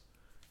else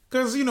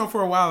because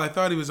for a while I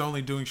thought he was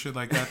only doing shit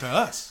like that to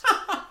us.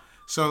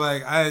 So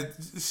like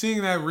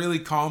seeing that really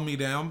calmed me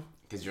down.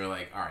 Because you're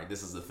like, all right,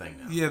 this is the thing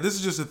now. Yeah, this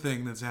is just a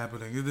thing that's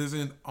happening. It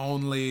isn't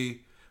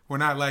only we're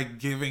not like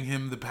giving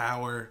him the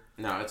power.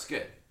 No, it's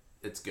good.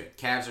 It's good.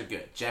 Cavs are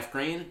good. Jeff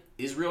Green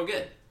is real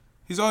good.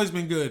 He's always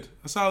been good.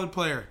 A solid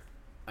player.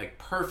 Like,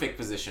 perfect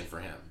position for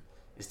him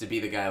is to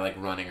be the guy, like,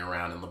 running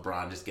around and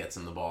LeBron just gets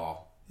him the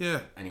ball. Yeah.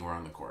 Anywhere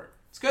on the court.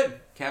 It's good.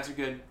 Cavs are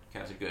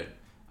good.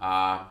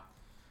 All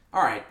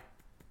right.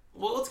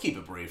 Well, let's keep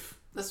it brief.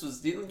 Do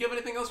you have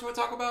anything else you want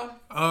to talk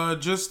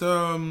about?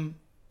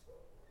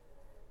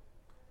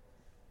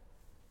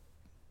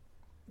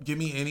 Give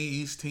me any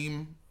East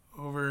team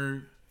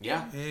over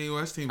any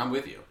West team. I'm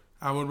with you.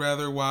 I would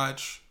rather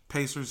watch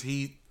Pacers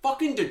Heat.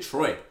 Fucking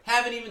Detroit.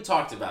 Haven't even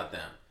talked about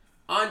them.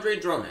 Andre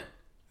Drummond.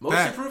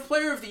 Most improved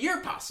player of the year,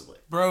 possibly.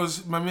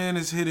 Bros, my man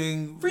is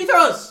hitting... free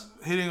throws!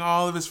 Hitting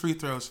all of his free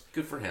throws.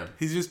 Good for him.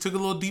 He just took a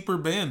little deeper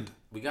bend.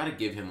 We got to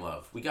give him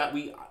love. We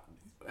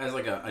as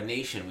like a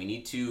nation, we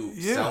need to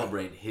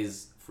celebrate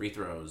his free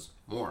throws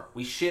more.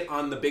 We shit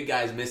on the big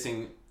guys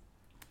missing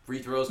free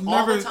throws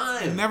all the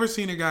time. Never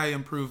seen a guy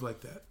improve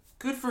like that.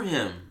 Good for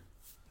him.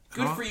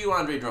 Good for you,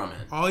 Andre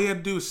Drummond. All he had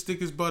to do was stick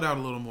his butt out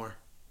a little more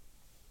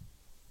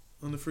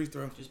on the free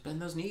throw. Just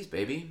bend those knees,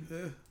 baby.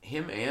 Yeah.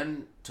 Him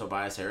and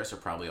Tobias Harris are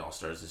probably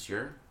all-stars this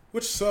year.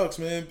 Which sucks,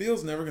 man.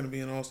 Beal's never going to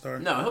be an all-star.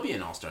 No, he'll be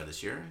an all-star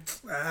this year.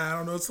 I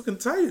don't know. It's looking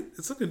tight.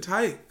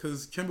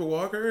 Because Kemba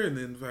Walker and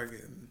then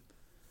fucking...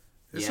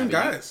 There's some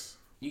guys.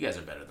 You guys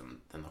are better than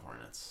the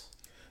Hornets.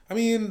 I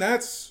mean,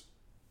 that's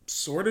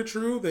sort of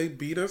true. They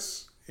beat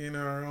us in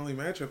our only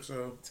matchup,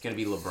 so... It's going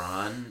to be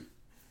LeBron,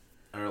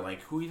 or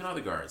like, who even are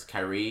the guards?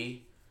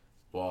 Kyrie,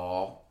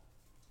 Wall.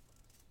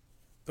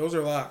 Those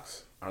are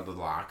locks. Are the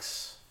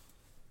locks.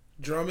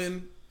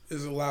 Drummond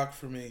is a lock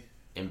for me.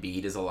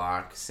 Embiid is a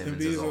lock.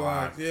 Simmons is a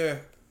lock. Yeah.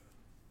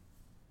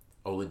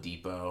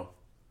 Oladipo.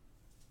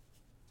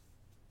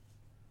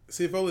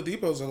 See, if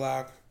Oladipo's a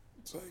lock,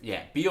 it's like...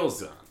 Yeah,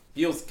 Beal's,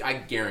 I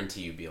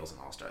guarantee you Beal's an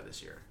all-star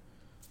this year.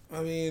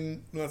 I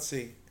mean, let's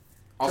see.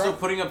 Also,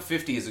 putting up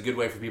 50 is a good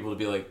way for people to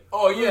be like,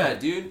 oh, yeah,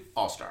 dude,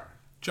 all-star.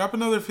 Drop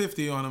another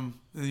 50 on him,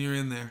 and you're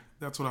in there.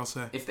 That's what I'll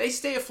say. If they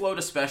stay afloat,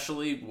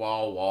 especially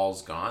while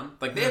Wall's gone,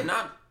 like, they have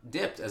not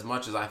dipped as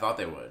much as I thought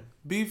they would.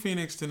 Beat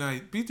Phoenix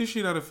tonight. Beat the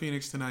shit out of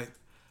Phoenix tonight.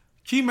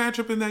 Key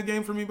matchup in that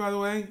game for me, by the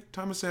way,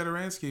 Thomas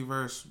Satoransky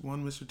versus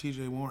one Mr.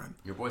 TJ Warren.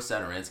 Your boy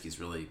Satoransky's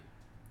really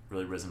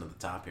risen to the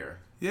top here.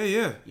 Yeah.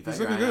 You've He's had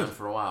looking good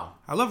for a while.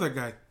 I love that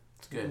guy.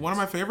 It's good. One of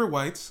my favorite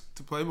whites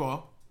to play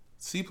ball.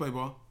 Play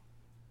ball.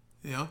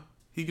 You know,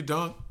 he could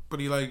dunk, but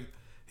he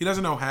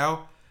doesn't know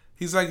how.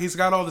 He's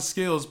got all the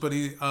skills, but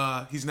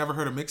he's never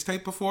heard a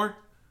mixtape before.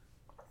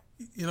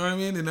 You know what I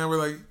mean? And now we're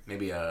like...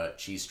 Maybe a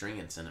cheese string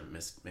and send a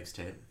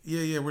mixtape.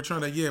 Yeah, we're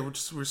trying to...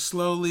 we're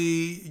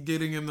slowly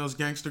getting him those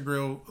Gangsta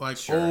Grill,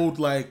 old,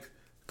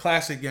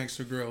 classic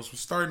Gangsta Grills. We're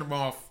starting them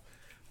off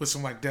with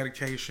some,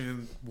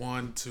 Dedication,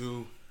 1,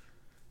 2,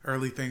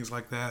 early things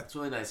like that. It's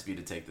really nice of you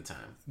to take the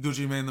time.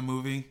 Gucci Mane the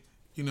movie.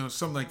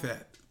 Something like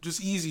that.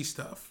 Just easy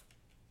stuff.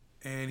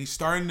 And he's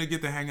starting to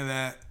get the hang of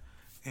that,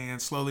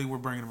 and slowly we're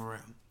bringing him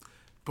around.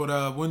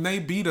 But when they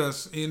beat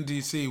us in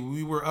D.C.,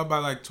 we were up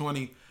by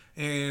 20,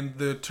 And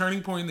the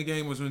turning point in the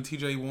game was when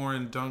T.J.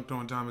 Warren dunked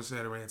on Thomas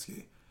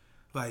Satoransky.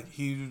 Like,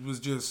 he was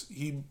just,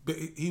 he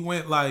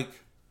went like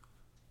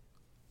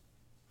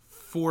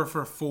 4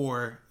 for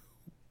 4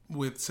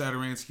 with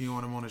Satoransky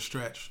on him on a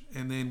stretch,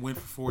 and then went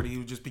for 40.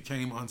 He just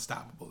became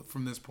unstoppable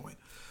from this point.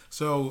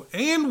 So,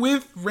 and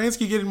with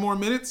Ransky getting more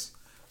minutes,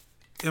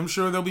 I'm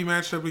sure they'll be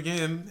matched up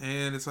again,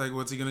 and it's like,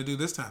 what's he going to do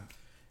this time?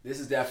 This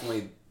is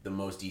definitely the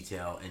most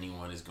detail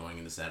anyone is going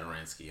into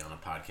Satoransky on a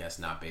podcast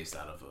not based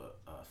out of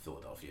a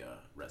Philadelphia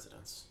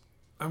residence.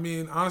 I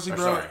mean, honestly, Or,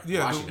 bro. sorry,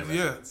 Washington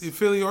residents.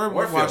 Philly or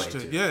Philly,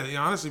 Washington. too. Yeah,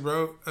 honestly,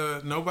 bro.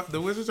 Nobody. The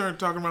Wizards aren't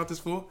talking about this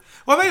fool.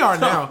 Well, they are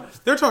now.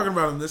 They're talking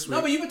about him this week.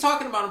 No, but you've been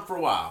talking about him for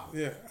a while.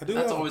 Yeah, I do.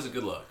 That's always a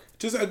good look.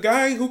 Just a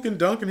guy who can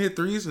dunk and hit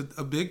threes,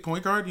 a big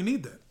point guard. You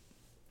need that.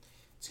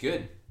 It's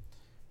good.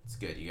 It's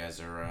good. You guys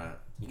are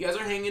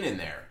hanging in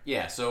there.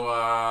 Yeah. So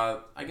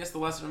I guess the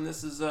lesson from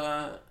this is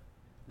the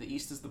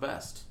East is the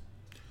best.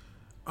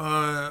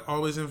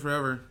 Always and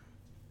forever.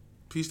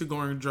 Peace to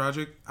Goran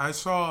Dragic. I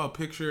saw a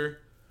picture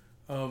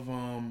of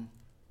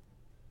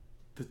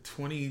the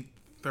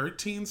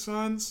 2013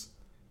 Suns.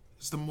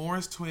 It's the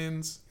Morris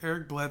twins,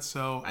 Eric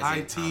Bledsoe,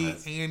 Isaiah IT,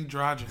 Thomas. and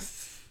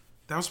Dragic.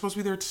 That was supposed to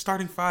be their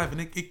starting five,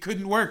 and it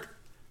couldn't work.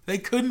 They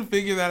couldn't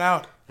figure that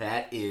out.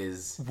 That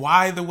is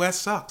Why the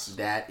West sucks.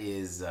 lack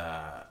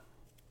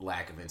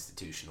of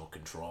institutional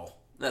control.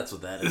 That's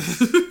what that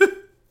is.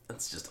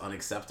 That's just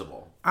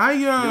unacceptable.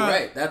 You're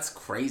right. That's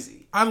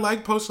crazy. I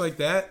like posts like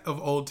that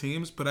of old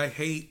teams, but I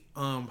hate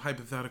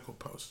hypothetical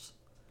posts.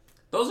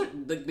 Those are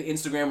the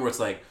Instagram where it's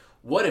like,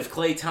 what if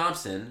Klay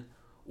Thompson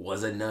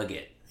was a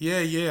Nugget?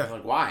 Yeah.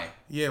 Like, why?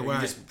 Yeah, Are why?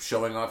 you just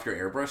showing off your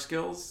airbrush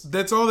skills?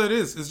 That's all that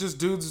is. It's just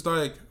dudes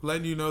like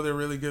letting you know they're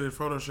really good at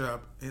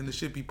Photoshop, and the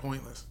shit be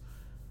pointless.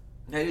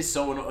 That is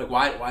so like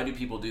why do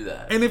people do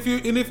that? And if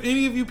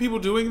any of you people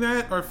doing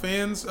that are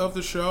fans of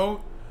the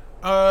show,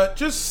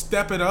 just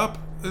step it up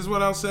is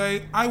what I'll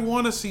say. I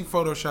want to see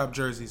Photoshop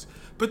jerseys,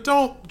 but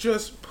don't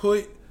just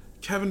put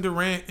Kevin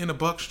Durant in a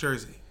Bucks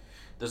jersey.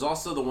 There's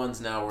also the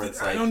ones now where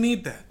it's I like don't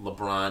need that.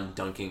 LeBron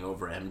dunking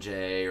over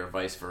MJ or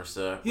vice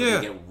versa. Yeah. Where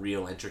they get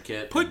real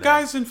intricate. Put and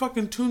guys in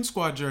fucking Toon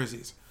Squad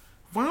jerseys.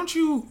 Why don't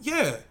you,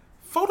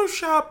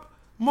 Photoshop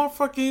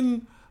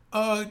motherfucking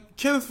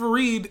Kenneth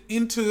Fareed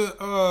into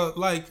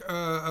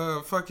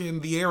fucking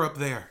the air up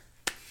there.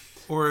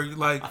 Or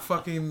like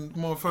fucking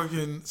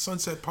motherfucking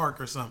Sunset Park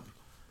or something.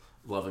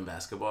 Love and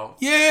basketball.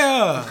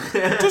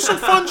 Yeah. Do some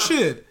fun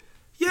shit.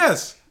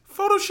 Yes.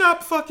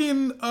 Photoshop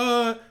fucking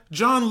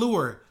John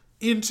Lure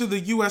into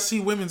the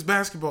USC women's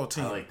basketball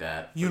team. I like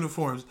that.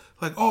 Uniforms.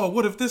 Like, oh,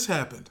 what if this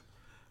happened?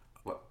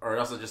 Or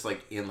also just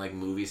like in like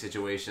movie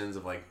situations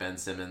of like Ben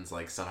Simmons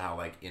like somehow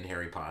like in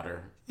Harry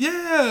Potter.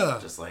 Yeah.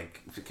 Just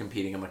like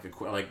competing in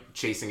like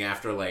chasing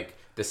after like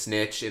the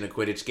snitch in a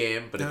Quidditch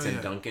game, but it's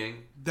in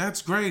dunking.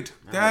 That's great.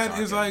 Now That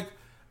we're is talking. like,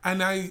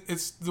 and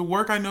it's the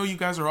work I know you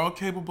guys are all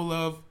capable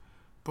of,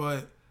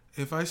 but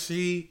if I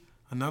see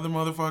another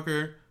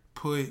motherfucker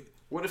put...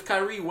 What if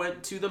Kyrie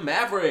went to the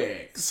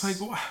Mavericks? It's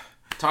like, what?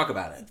 Talk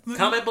about it.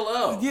 Comment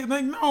below. Yeah,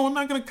 like, no, I'm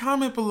not going to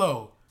comment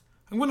below.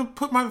 I'm going to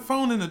put my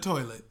phone in the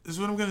toilet, is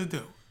what I'm going to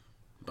do.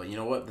 But you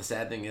know what? The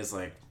sad thing is,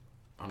 like,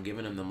 I'm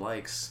giving him them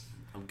likes.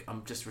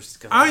 I'm just...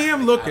 I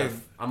am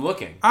looking. I'm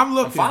looking. I'm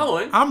looking. I'm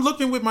following. I'm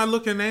looking with my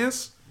looking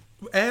ants,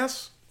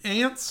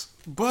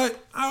 but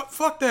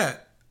fuck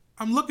that.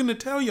 I'm looking to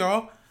tell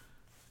y'all,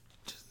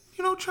 just,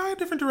 try a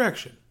different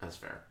direction. That's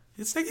fair.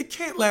 It's like, it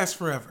can't last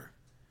forever.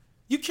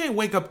 You can't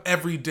wake up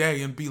every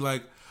day and be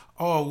like,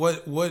 oh,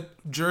 what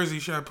jersey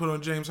should I put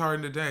on James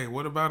Harden today?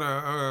 What about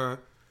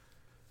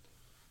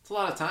It's a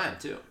lot of time,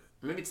 too.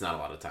 Maybe it's not a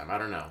lot of time. I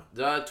don't know.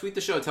 Tweet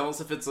the show. Tell us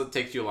if it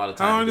takes you a lot of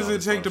time. How long does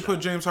it take to put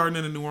James Harden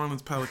in a New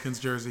Orleans Pelicans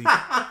jersey?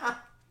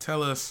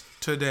 Tell us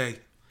today.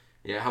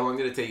 Yeah, how long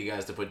did it take you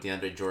guys to put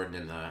DeAndre Jordan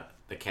in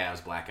the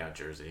Cavs blackout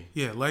jersey?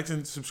 Yeah, likes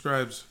and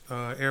subscribes.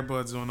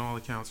 Airbuds on all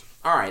accounts.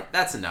 All right,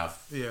 that's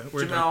enough. Yeah,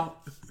 we're Jamel,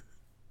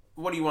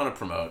 what do you want to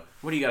promote?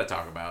 What do you got to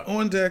talk about?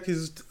 On deck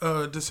is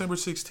December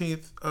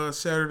 16th,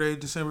 Saturday,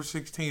 December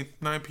 16th,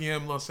 9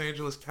 p.m., Los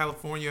Angeles,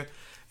 California,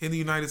 in the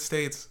United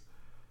States.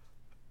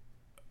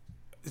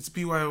 It's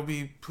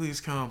BYOB. Please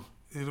come.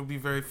 It'll be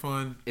very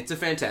fun. It's a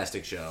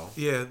fantastic show.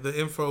 Yeah, the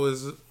info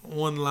is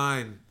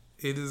online.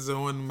 It is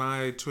on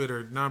my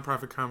Twitter,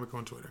 Nonprofit Comic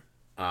on Twitter.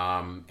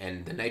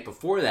 And the night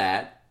before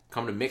that,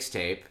 come to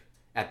Mixtape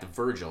at the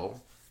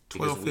Virgil.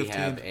 Because we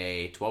have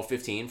a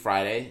 12:15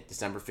 Friday,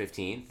 December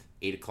 15th,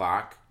 8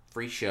 o'clock,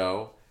 free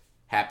show,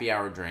 happy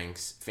hour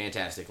drinks,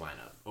 fantastic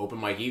lineup. Open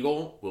Mike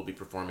Eagle will be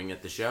performing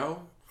at the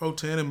show. Oh,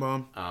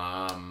 Tannenbaum.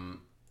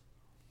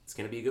 It's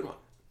going to be a good one.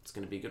 It's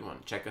going to be a good one.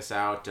 Check us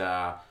out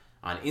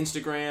on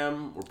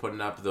Instagram. We're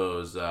putting up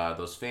those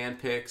fan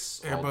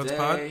pics all Airbuds day.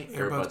 Pod.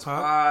 Airbuds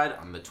Pod.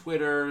 On the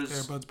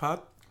Twitters. Airbuds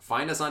Pod.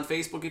 Find us on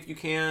Facebook if you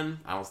can.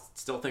 I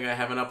still think I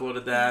haven't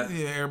uploaded that.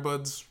 Yeah,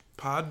 Airbuds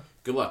Pod.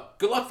 Good luck.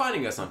 Good luck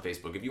finding us on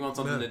Facebook if you want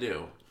something to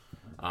do.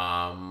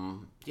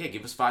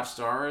 Give us 5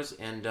 stars,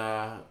 and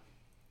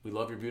we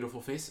love your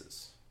beautiful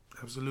faces.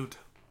 Absolute.